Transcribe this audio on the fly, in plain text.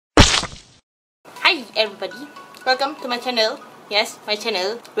Hi everybody, welcome to my channel. Yes, my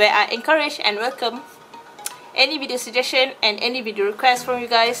channel where I encourage and welcome any video suggestion and any video request from you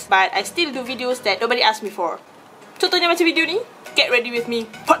guys. But I still do videos that nobody asked me for. Contohnya macam video ni, Get Ready With Me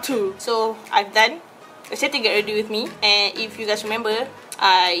Part 2. So I've done a setting Get Ready With Me, and if you guys remember,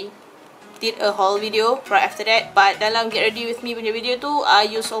 I did a haul video right after that. But dalam Get Ready With Me punya video tu, I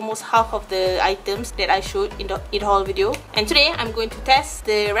use almost half of the items that I showed in the haul video. And today, I'm going to test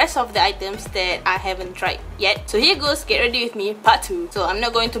the rest of the items that I haven't tried yet. So here goes Get Ready With Me Part 2. So I'm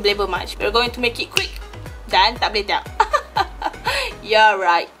not going to blabber much. We're going to make it quick dan tak boleh tak. Yeah,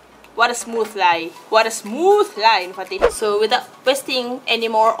 right. What a smooth lie. What a smooth lie, Fatih. So without wasting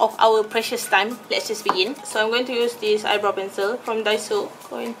any more of our precious time, let's just begin. So I'm going to use this eyebrow pencil from Daiso.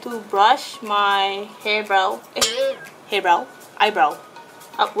 Going to brush my eyebrow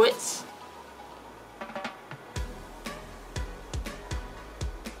upwards.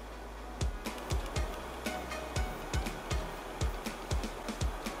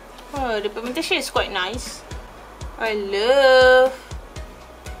 Oh, the pigmentation is quite nice. I love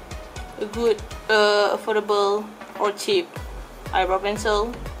a good, affordable or cheap eyebrow pencil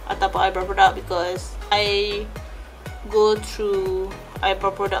ataupun eyebrow product, because I go through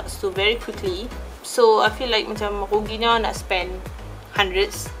eyebrow products too very quickly. So I feel like macam ruginya nak spend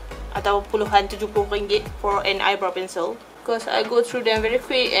hundreds atau puluhan 70 ringgit for an eyebrow pencil, because I go through them very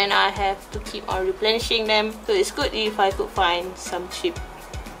quick and I have to keep on replenishing them. So it's good if I could find some cheap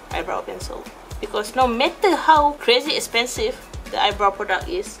eyebrow pencil, because no matter how crazy expensive the eyebrow product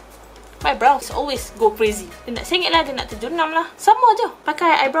is, my brows always go crazy. Dia nak sengit lah, dia nak terjunam lah. Sama je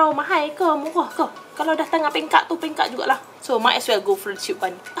pakai eyebrow mahal ke murah ke. Kalau dah tengah pengkat tu, pengkat jugalah. So might as well go for the cheap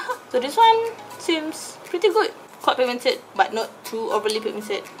one. So this one seems pretty good. Quite pigmented, but not too overly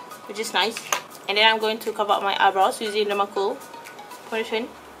pigmented, which is nice. And then I'm going to cover up my eyebrows using Dermacol Foundation.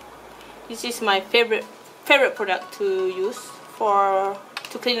 This is my favorite product to use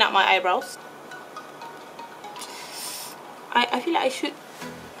to clean up my eyebrows. I feel like I should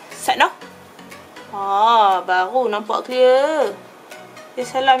start now. Baru nampak clear. Ya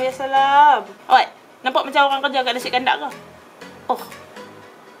salam, ya salam. Alright, nampak macam orang kerja kat nasi kandak ke? Oh.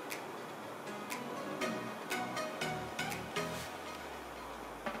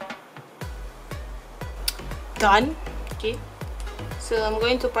 Done. Okay. So I'm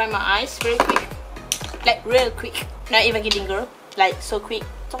going to prime my eyes very quick. Like real quick. Not even kidding, girl. Like so quick.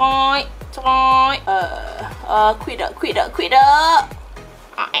 Quick up.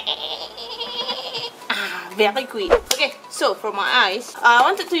 Very quick. Okay, so for my eyes, I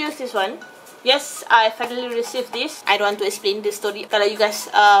wanted to use this one. Yes, I finally received this. I don't want to explain the story. Kalau you guys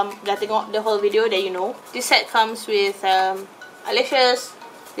dah tengok the whole video, then you know. This set comes with eyelashes,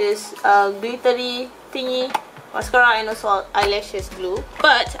 this glittery thingy, mascara, and also eyelashes glue.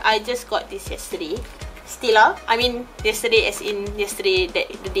 But I just got this yesterday. Stila. I mean yesterday as in yesterday,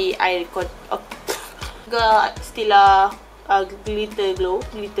 the day I record. Got Stila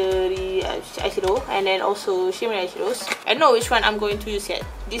glittery eyeshadow, and then also shimmery eyeshadows. I know which one I'm going to use yet.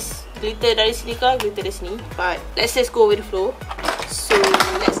 This glitter dari sini ke, glitter dari sini. But let's just go with the flow. So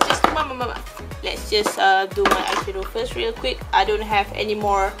let's just do my eyeshadow first real quick. I don't have any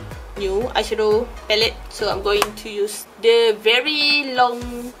more new eyeshadow palette, so I'm going to use the very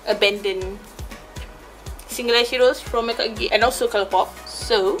long abandoned single eyeshadows from Geek and also Colourpop.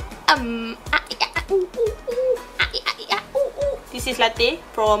 So this is Latte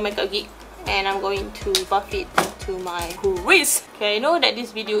from Geek, and I'm going to buff it to my crease. Okay, I know that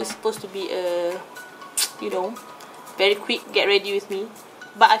this video is supposed to be a, you know, very quick get ready with me,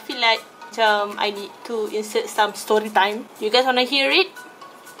 but I feel like I need to insert some story time. You guys wanna hear it?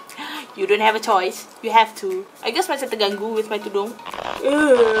 You don't have a choice. You have to. I guess macam terganggu with my tudung.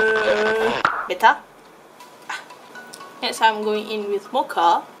 Better. Next, I'm going in with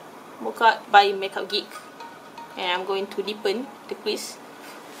Mocha by Geek. And I'm going to deepen the crease.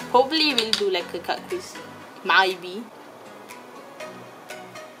 Probably will do like a cut crease. Maybe.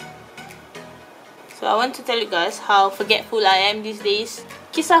 So I want to tell you guys how forgetful I am these days.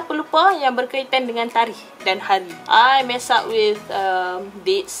 Kisah pelupa yang berkaitan dengan tarikh dan hari. I mess up with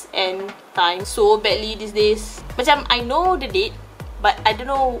dates and time so badly these days. Macam I know the date, but I don't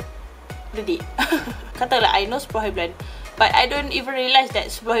know the date. Katalah I know 10 hari bulan, but I don't even realise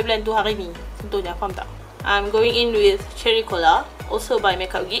that 10 hari bulan tu hari ni. Contohnya, faham tak? I'm going in with Cherry Cola, also by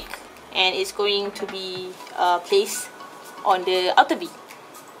Geek, and it's going to be placed on the outer V.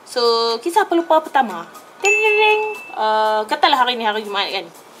 So, kisah pelupa pertama. Katalah hari ni hari Jumaat kan.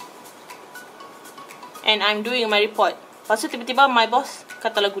 And I'm doing my report. Lepas tu tiba-tiba my boss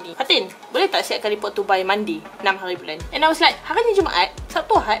kata lagu ni, Fatin, boleh tak siapkan report tu by Monday 6 hari bulan. And I was like, hari ni Jumaat,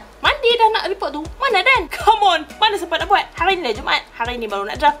 Sabtu Ahad, Monday dah nak nak report tu? Mana Dan? Come on, mana sempat nak buat? Hari ni dah Jumaat, hari ni baru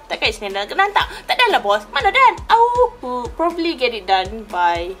nak draft. Takkan Isnin dah kena hantar? Tak dah lah bos, mana Dan? Will probably get it done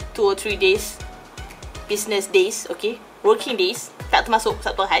by 2 or 3 days. Business days, okay? Working days, tak termasuk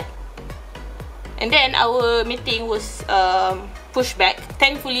Sabtu Ahad. And then our meeting was pushed back.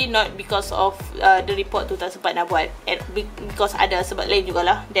 Thankfully not because of the report tu tak sempat nak buat, and because ada sebab lain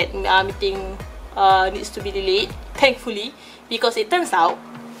jugalah that meeting needs to be delayed. Thankfully, because it turns out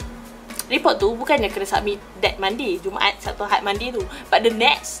report tu bukannya kena submit that Monday, Jumaat, Sabtu, Ahad, Monday tu, but the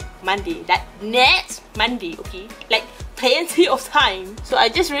next Monday, okay, like plenty of time. So I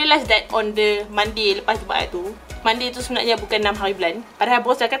just realised that on the Monday lepas Jumaat tu, Monday tu sebenarnya bukan 6 hari bulan. Padahal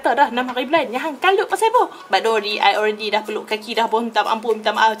bos dah kata dah 6 hari bulan. Yang hang kalut pasal apa? But don't worry, I already dah peluk kaki dah bos, minta ampun,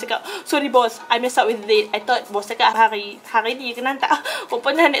 minta maaf, cakap sorry bos, I messed up with the date. I thought bos cakap hari ni kena hantar.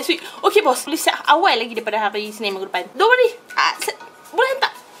 Rupanya next week. Okay bos, boleh siap awal lagi daripada hari Senin minggu depan. Don't worry, boleh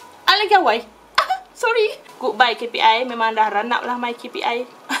hantar lagi awal. Sorry. Goodbye KPI. Memang dah run up lah my KPI.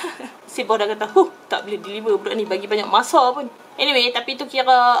 Si bos dah kata, tak boleh deliver budak ni, bagi banyak masa pun. Anyway, tapi tu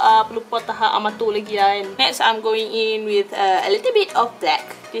kira pelupa tahap amatur lagi lah kan. Next, I'm going in with a little bit of black.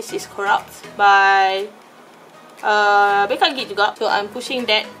 This is Corrupt by Geek juga. So, I'm pushing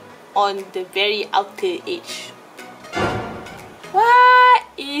that on the very outer edge. What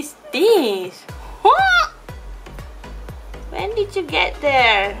is this? Huh? When did you get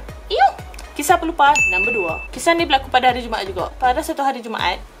there? Ew! Kisah pelupa number 2. Kisah ni berlaku pada hari Jumaat juga. Pada satu hari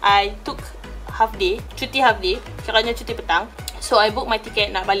Jumaat, I took cuti half day, kiranya cuti petang. So I book my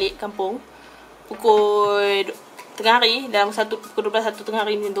ticket nak balik kampung pukul tengah hari, dalam pukul 12 tengah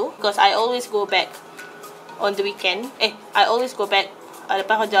hari macam tu. Because I always go back on the weekend. I always go back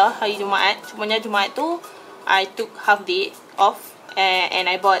lepas kerja hari Jumaat. Cumanya Jumaat tu I took half day off and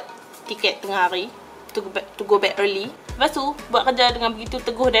I bought tiket tengah hari to go back early. Lepas tu, buat kerja dengan begitu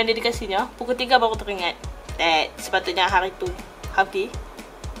teguh dan dedikasinya, pukul 3 baru teringat that sepatutnya hari tu half day,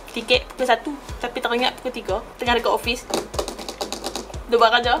 tiket pukul 1, tapi teringat pukul 3, tengah dekat office dah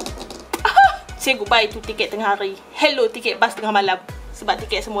buat kerja. Say goodbye to tiket tengah hari, hello tiket bas tengah malam, sebab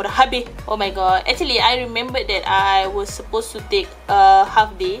tiket semua dah habis. Oh my god, actually I remembered that I was supposed to take a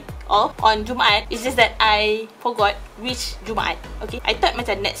half day off on Jumaat. It's just that I forgot which Jumaat. Okay, I thought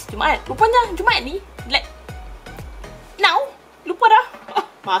macam next Jumaat. Rupanya Jumaat ni like now, lupa dah.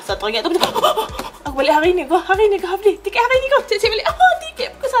 Masa teringat tu aku balik hari ni ke half day, tiket hari ni ke, cek balik, tiket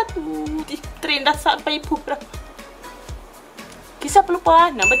pukul 1, train dah sampai pun dah. Kisah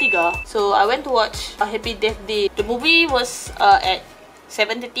pelupa number 3. So I went to watch a Happy Death Day. The movie was at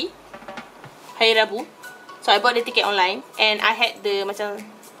 7:30 hari Rabu. So I bought the ticket online and I had the macam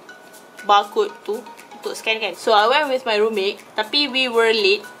barcode tu untuk scan kan. So I went with my roommate, tapi we were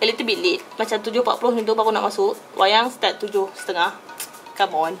late, a little bit late. Macam 7.40 macam tu baru nak masuk. Wayang start 7.30.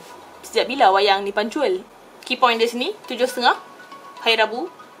 Come on, sejak bila wayang ni pancual? Key point dia sini 7.30 hari Rabu,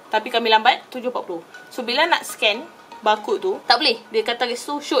 tapi kami lambat 7.40. So bila nak scan barcode tu, tak boleh. Dia kata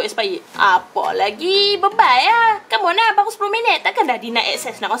tu show expired. Apa lagi bebay lah. Come on lah, baru 10 minit. Takkan dah deny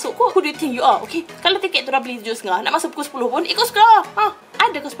access nak masuk kot. Who do you think you are? Okay, kalau tiket tu dah beli 7.30, nak masuk pukul 10 pun ikut suka.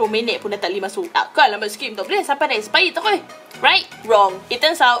 Ada ke 10 minit pun dah tak boleh masuk? Takkan lambat sikit tak boleh, sampai dah expired tak boleh. Right? Wrong. It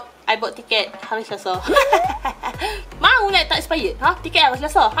turns out I bought tiket hari Selasa. Mau nak tak expired? Tiket hari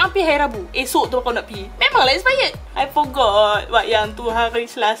Selasa, hampir hari Rabu. Esok tu aku nak pergi, memanglah expired. I forgot yang tu hari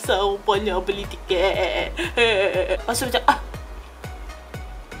Selasa rupanya beli tiket. Lepas tu macam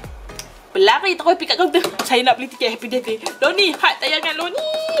berlari terus pergi kat kaunter, saya nak beli tiket Happy Death Day. Loni, tayangan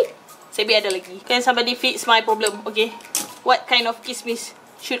Loni. Saya biar ada lagi. Can somebody fix my problem? Okay, what kind of kismis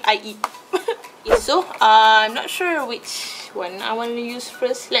should I eat? So I'm not sure which one I want to use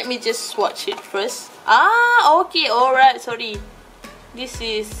first. Let me just swatch it first. Okay, alright, sorry. This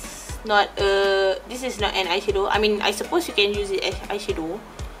is not an eyeshadow. I mean, I suppose you can use it as eyeshadow.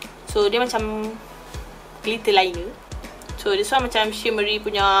 So dia macam glitter liner. So this one macam shimmery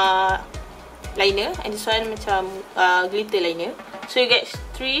punya liner, and this one macam glitter liner. So you get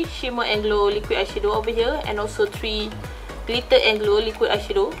 3 shimmer and glow liquid eyeshadow over here, and also 3 glitter and glow liquid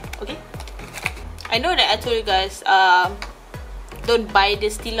eyeshadow. Okay, I know that I told you guys don't buy the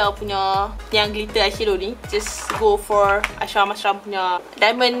Stila punya yang glitter eyeshadow ni. Just go for Ashram punya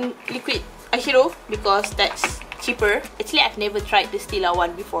diamond liquid eyeshadow because that's cheaper. Actually, I've never tried the Stila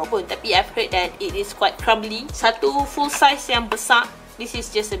one before pun, tapi I've heard that it is quite crumbly. Satu full size yang besar, this is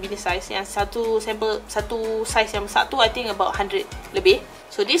just a mini size. Yang satu size yang besar tu I think about 100 lebih.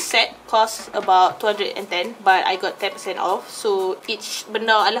 So this set cost about 210, but I got 10% off. So each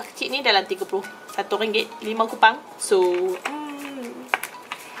benda ala kecil ni dalam 30. RM1, 5 kupang. So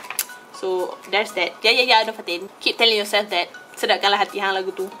there's that. Yeah, no Fatin. Keep telling yourself that. sedapkanlah hati hang lagu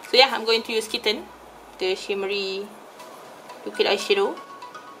tu. So yeah, I'm going to use Kitten, the shimmery liquid eyeshadow.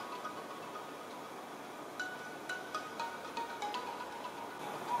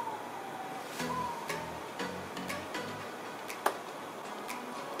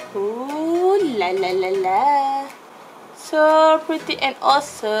 Ooh la la la la, so pretty and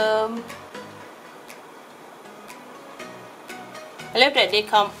awesome. I love that they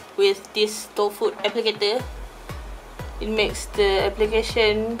come with this toe foot applicator. It makes the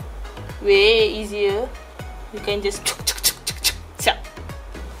application way easier. You can just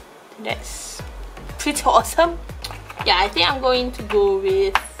that's pretty awesome. Yeah, I think I'm going to go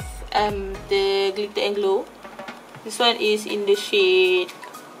with the Glitter and Glow. This one is in the shade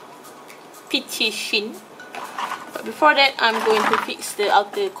Peachy Sheen. But before that, I'm going to fix the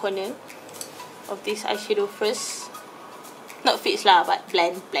outer corner of this eyeshadow first. Not fix lah, but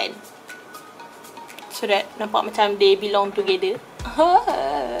blend. So that nampak macam they belong together.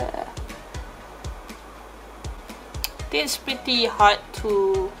 I think it's pretty hard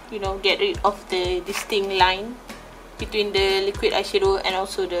to, you know, get rid of the distinct line between the liquid eyeshadow and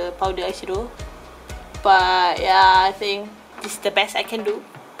also the powder eyeshadow. But yeah, I think this is the best I can do.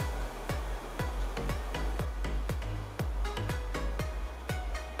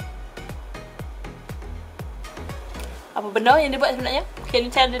 Apa benda yang dia buat sebenarnya? Can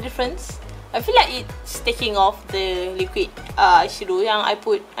you tell the difference? I feel like it's taking off the liquid eyeshadow yang I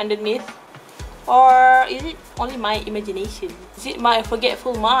put underneath. Or is it only my imagination? Is it my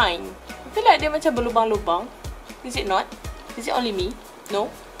forgetful mind? I feel like dia macam berlubang-lubang. Is it not? Is it only me? No?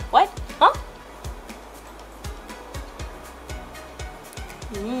 What? Huh?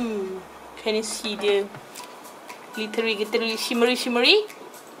 Can you see the glittery, shimmery?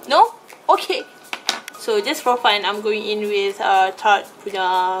 No? Okay. So just for fun, I'm going in with Tarte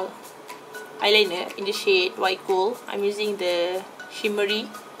punya eyeliner in the shade White Gold. I'm using the shimmery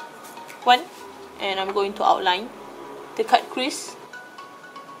one, and I'm going to outline the cut crease.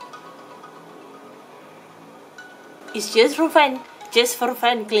 It's just for fun. Just for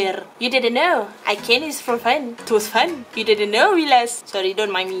fun, Claire. You didn't know. I can is for fun. It was fun. You didn't know, realize. Sorry,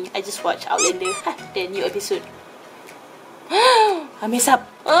 don't mind me. I just watched Outlander. The new episode. I mess up.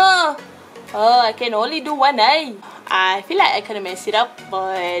 Oh, I can only do one eye. I feel like I kind of mess it up,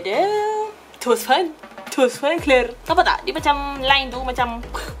 but it was fun. It was fun, Claire. Nampak tak? Dia macam line tu macam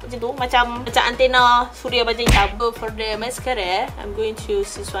tu, macam antena suria baja hitam. So for the mascara, I'm going to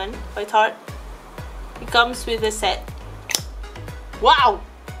use this one by Tarte. It comes with a set. Wow!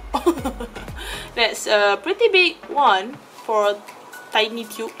 That's a pretty big one for a tiny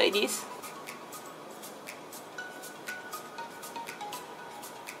tube like this.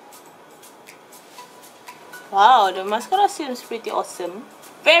 Wow, the mascara seems pretty awesome.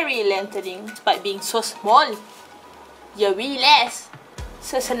 Very lengthening despite being so small. You realize.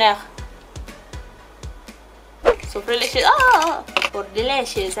 So senang. So for the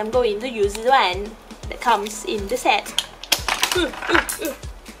lashes, I'm going to use the one that comes in the set.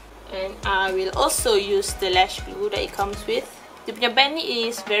 And I will also use the lash glue that it comes with. The punya band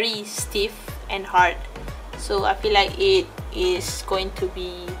is very stiff and hard, so I feel like it is going to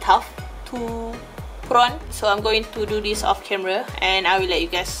be tough to put on. So I'm going to do this off camera, and I will let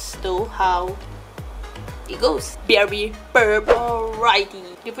you guys know how it goes. BRB burp.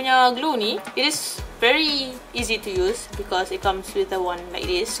 Alrighty, dia punya glue ni, it is very easy to use because it comes with a one like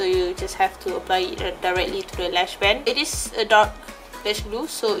this, so you just have to apply it directly to the lash band. It is a dark lash glue,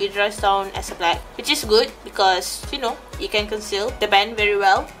 so it dries down as a black, which is good because, you know, you can conceal the band very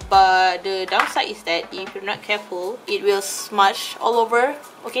well. But the downside is that if you're not careful, it will smudge all over.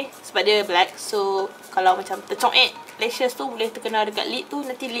 Okay, sebab dia black, so kalau macam tercongek lashes tu boleh terkena dekat lid tu,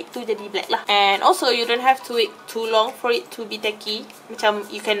 nanti lid tu jadi black lah. And also you don't have to wait too long for it to be tacky. Macam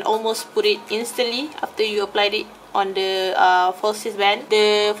you can almost put it instantly after you applied it on the falsies band.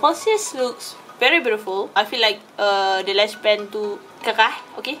 The falsies looks very beautiful. I feel like the lash band tu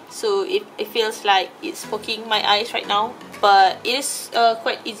kekah. Okay, so it feels like it's poking my eyes right now, but it is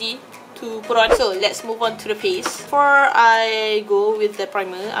quite easy to put on. So let's move on to the face. Before I go with the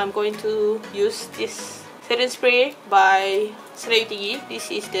primer, I'm going to use this setting spray by Sendayu Tinggi.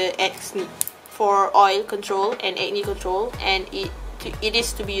 This is the X Knit for oil control and acne control, and it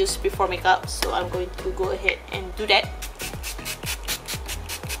is to be used before makeup, so I'm going to go ahead and do that.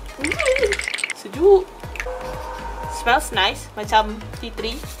 Sejuk. Smells nice, macam tea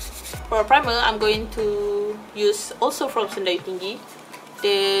tree. For a primer, I'm going to use also from Sendayu Tinggi,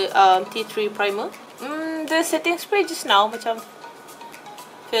 the tea tree primer. The setting spray just now macam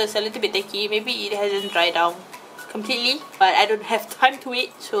feels a little bit tacky. Maybe it hasn't dried down completely, but I don't have time to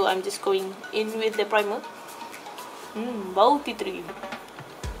wait, so I'm just going in with the primer. Bau tea tree.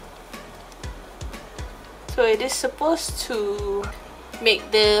 So it is supposed to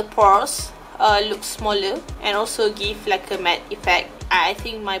make the pores look smaller and also give like a matte effect. I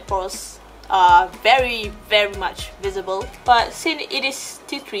think my pores are very much visible, but since it is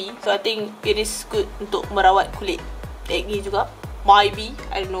tea tree, so I think it is good untuk merawat kulit acne juga. Maybe,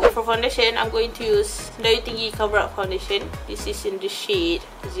 I don't know. For foundation, I'm going to use Sendayu Tinggi Cover Up Foundation. This is in the shade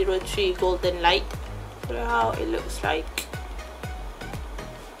 03 Golden Light. So how it looks like.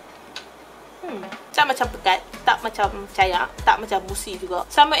 Tak macam pekat, tak macam cair, tak macam busi juga.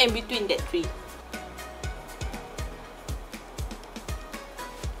 Somewhere in between that three.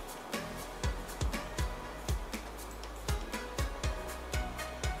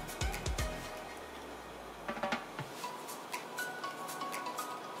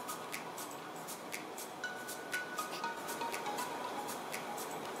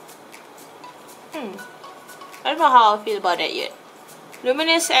 I don't know how I feel about that yet.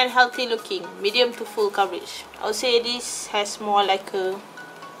 Luminous and healthy looking, medium to full coverage. I would say this has more like a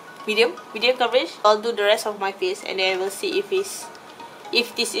medium coverage. I'll do the rest of my face and then we'll see if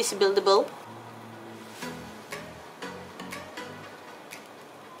this is buildable.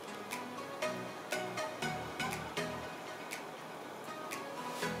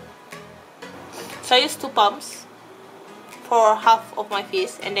 So I use 2 pumps for half of my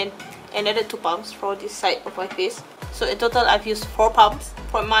face and then another 2 pumps for this side of my face. So in total I've used 4 pumps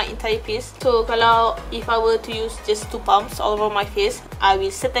for my entire face. So if I were to use just 2 pumps all over my face, I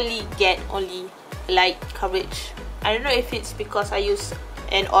will certainly get only light coverage. I don't know if it's because I use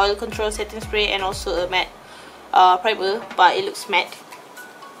an oil control setting spray and also a matte primer, but it looks matte.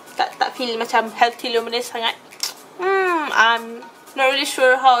 Tak feel macam healthy luminous sangat. I'm not really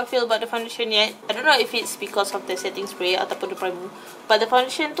sure how I feel about the foundation yet. I don't know if it's because of the setting spray ataupun the primer, but the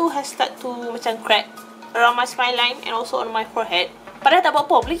foundation tu has start to macam crack around my smile line and also on my forehead. Padahal tak buat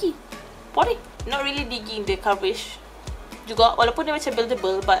pop lagi. Boring. Not really digging the coverage juga, walaupun dia macam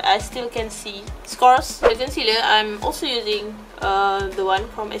buildable, but I still can see scars. The concealer, I'm also using the one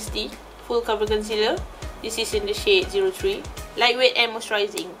from ST, full cover concealer. This is in the shade 03. Lightweight and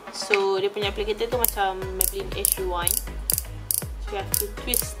moisturizing. So dia punya applicator tu macam Maybelline Age Rewind. You have to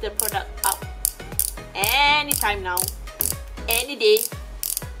twist the product up anytime now, any day,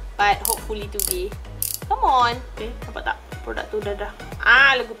 but hopefully today. Come on. Okay, nampak tak? Produk tu dah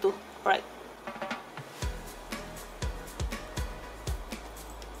lagu tu. Alright.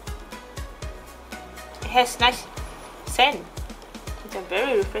 It has nice scent. It's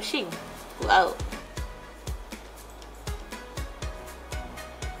very refreshing. Wow.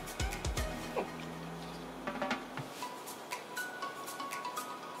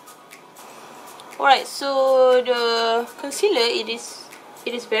 Alright, so the concealer, it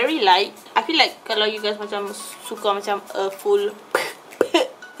is very light. I feel like kalau you guys macam suka macam a full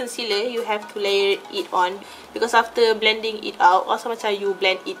concealer, you have to layer it on, because after blending it out, also macam you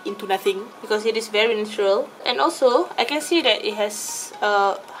blend it into nothing, because it is very natural. And also, I can see that it has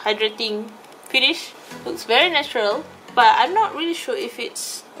a hydrating finish. Looks very natural, but I'm not really sure if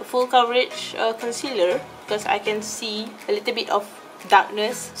it's a full coverage concealer, because I can see a little bit of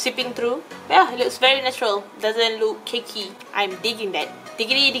darkness seeping through. Yeah, it looks very natural, doesn't look cakey. I'm digging that.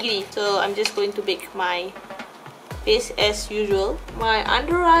 Diggity. So I'm just going to bake my face as usual, my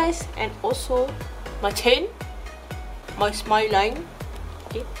under eyes and also my chin, my smile line.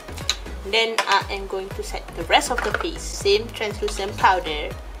 Okay, then I am going to set the rest of the face. Same translucent powder.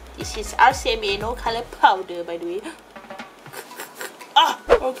 This is RCMA no color powder, by the way.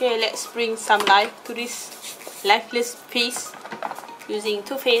 Okay, let's bring some life to this lifeless face using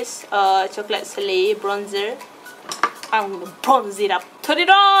Too Faced Chocolate Soleil bronzer. I'm gonna bronze it up. Turn it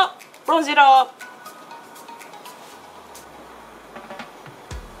up! Bronze it up!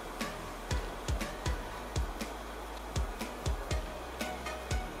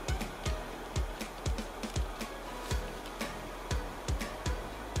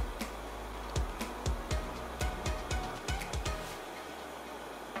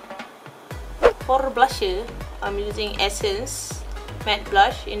 For blusher, I'm using Essence Matte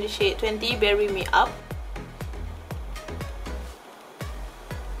Blush in the shade 20, Bury Me Up.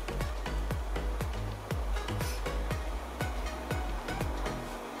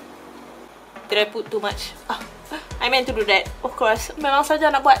 Did I put too much? I meant to do that. Of course, memang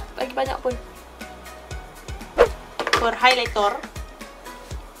saja nak buat lagi banyak pun. For highlighter,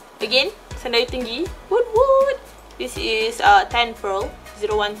 again, Sendayu Tinggi. Wood. This is 10 Pearl,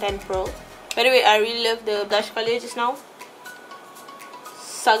 0110 Pearl. By the way, I really love the blush color just now.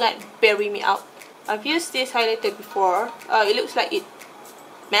 Sangat Bury Me Up. I've used this highlighter before. It looks like it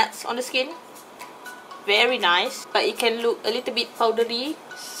melts on the skin. very nice, but it can look a little bit powdery.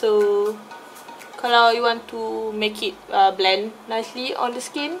 So kalau you want to make it blend nicely on the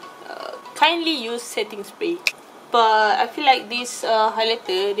skin, kindly use setting spray. But I feel like this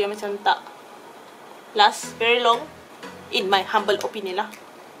highlighter dia macam tak last very long, in my humble opinion lah.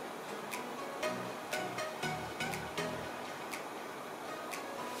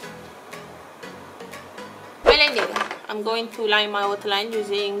 Eyeliner. I'm going to line my waterline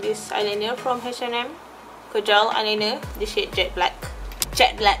using this eyeliner from H&M. Kajal eyeliner, the shade Jet Black.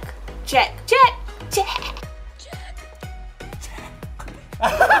 Jet Black. Jet.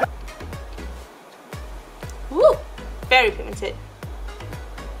 Woo! Very pigmented.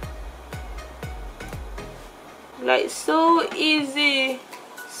 Like so easy.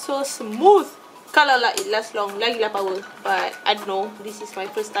 So smooth. Kalau lah it lasts long, lagi lah power. But I don't know. This is my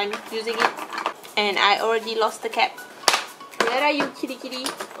first time using it. And I already lost the cap. Where are you, kitty?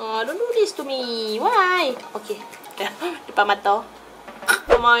 Oh, don't do this to me. Why? Okay. Depan mata.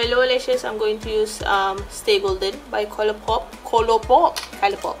 For my lower lashes, I'm going to use Stay Golden by Colourpop. Colourpop.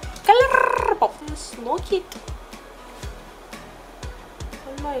 Smoke it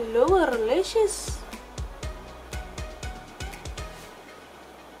on my lower lashes.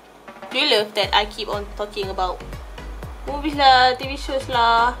 Do you love that I keep on talking about movies lah, TV shows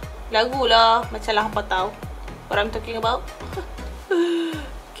lah, lagu lah, macam lah apa tahu what I'm talking about?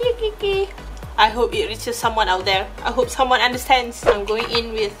 I hope it reaches someone out there. I hope someone understands. I'm going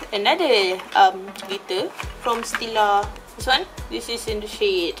in with another glitter from Stila. This one. This is in the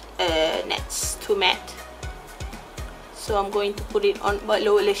shade Nets to Matte. So I'm going to put it on my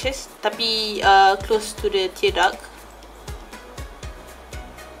lower lashes, tapi close to the tear duct.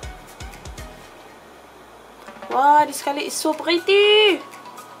 Wow, this color is so pretty.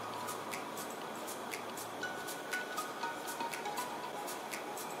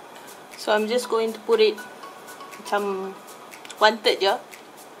 So I'm just going to put it macam 1/3 je,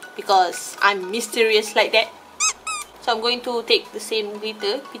 because I'm mysterious like that. So I'm going to take the same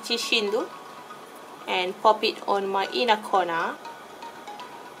glitter, peachy sheen tu, and pop it on my inner corner.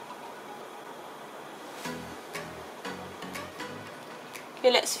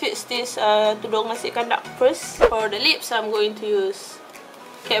 Okay, let's fix this tudung nasi kandak first. For the lips, I'm going to use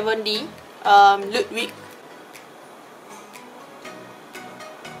Kat Von D, Ludwig.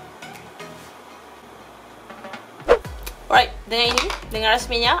 Alright, dengan ini, dengan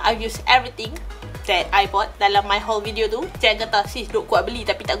rasminya, I've used everything that I bought dalam my whole video tu. Jangan kata, sis duk kuat beli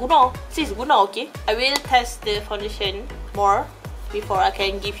tapi tak guna. Sis guna, okay? I will test the foundation more before I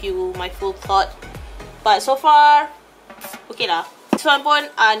can give you my full thought. But so far, okay lah. This one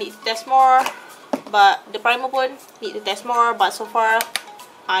pun need to test more. But the primer pun need to test more. But so far,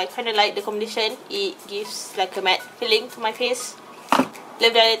 I kind of like the combination. It gives like a matte feeling to my face.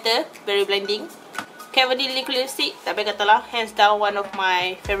 Love the highlighter, very blending. Kat Von D liquid lipstick, tak payah kata lah, hands down one of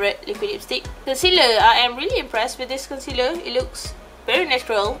my favourite liquid lipstick. Concealer, I am really impressed with this concealer. It looks very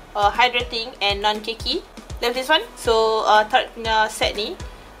natural, hydrating and non-cakey. Love this one. So Tarte punya set ni,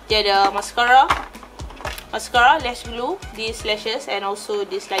 dia ada mascara, lash glue, these lashes and also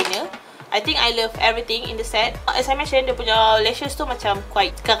this liner. I think I love everything in the set. As I mentioned, dia punya lashes tu macam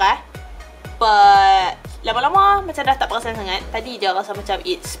quite kerah, but lama-lama macam dah tak perasan sangat. Tadi je rasa macam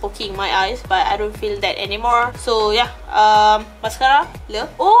it's poking my eyes, but I don't feel that anymore. So yeah, mascara, love.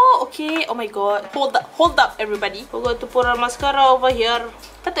 Oh, okay. Oh my god. Hold up everybody. We're going to put on mascara over here.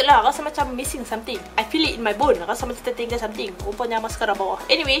 Patutlah rasa macam missing something. I feel it in my bone. Rasa macam tertinggal something. Rupanya mascara bawah.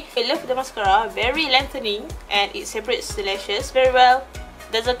 Anyway, I love the mascara. Very lengthening and it separates the lashes very well.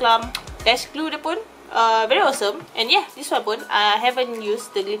 Doesn't clump. Lash glue dia pun very awesome. And yeah, this one pun I haven't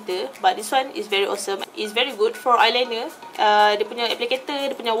used the glitter, but this one is very awesome. It's very good for eyeliner. Dia punya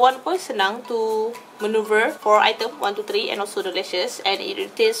applicator, dia punya wand pun senang to maneuver for item 1, 2, 3 and also the lashes. And it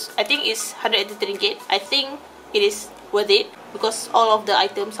retails, I think it's RM183. I think it is worth it because all of the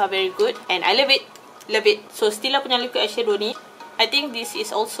items are very good and I love it. Love it. So Stila punya liquid eyeshadow ni, I think this is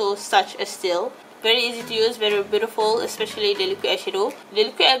also such a steal. Very easy to use, very beautiful, especially the liquid eyeshadow. The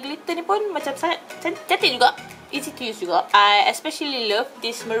liquid glitter ni pun macam sangat cantik juga, easy to use juga. I especially love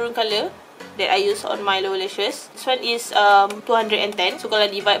this maroon colour that I use on my lower lashes. This one is 210. So kalau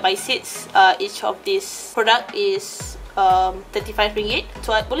divide by 6, each of this product is RM35.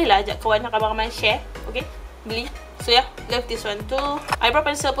 So boleh lah ajak kawan ramai-ramai share, okay, beli. So yeah, love this one too. Eyebrow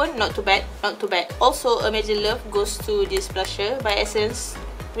pencil pun not too bad, not too bad. Also a major love goes to this blusher by Essence.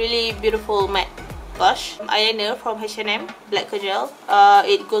 Really beautiful matte blush. Eyeliner from H&M, black Kajal.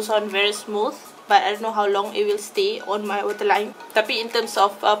 It goes on very smooth, but I don't know how long it will stay on my waterline. Tapi in terms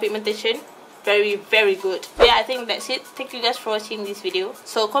of pigmentation, very good. But yeah, I think that's it. Thank you guys for watching this video.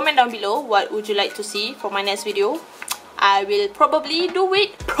 So comment down below what would you like to see for my next video. I will probably do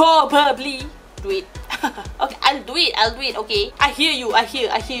it. Okay, I'll do it, okay. I hear you, I hear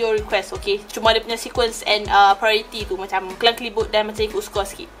your request, okay. Cuma dia punya sequence and priority tu macam kelang kelibut dan macam ikut skor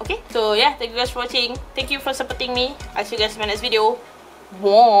sikit, okay. So yeah, thank you guys for watching. Thank you for supporting me. I'll see you guys in my next video.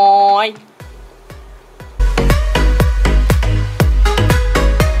 Bye.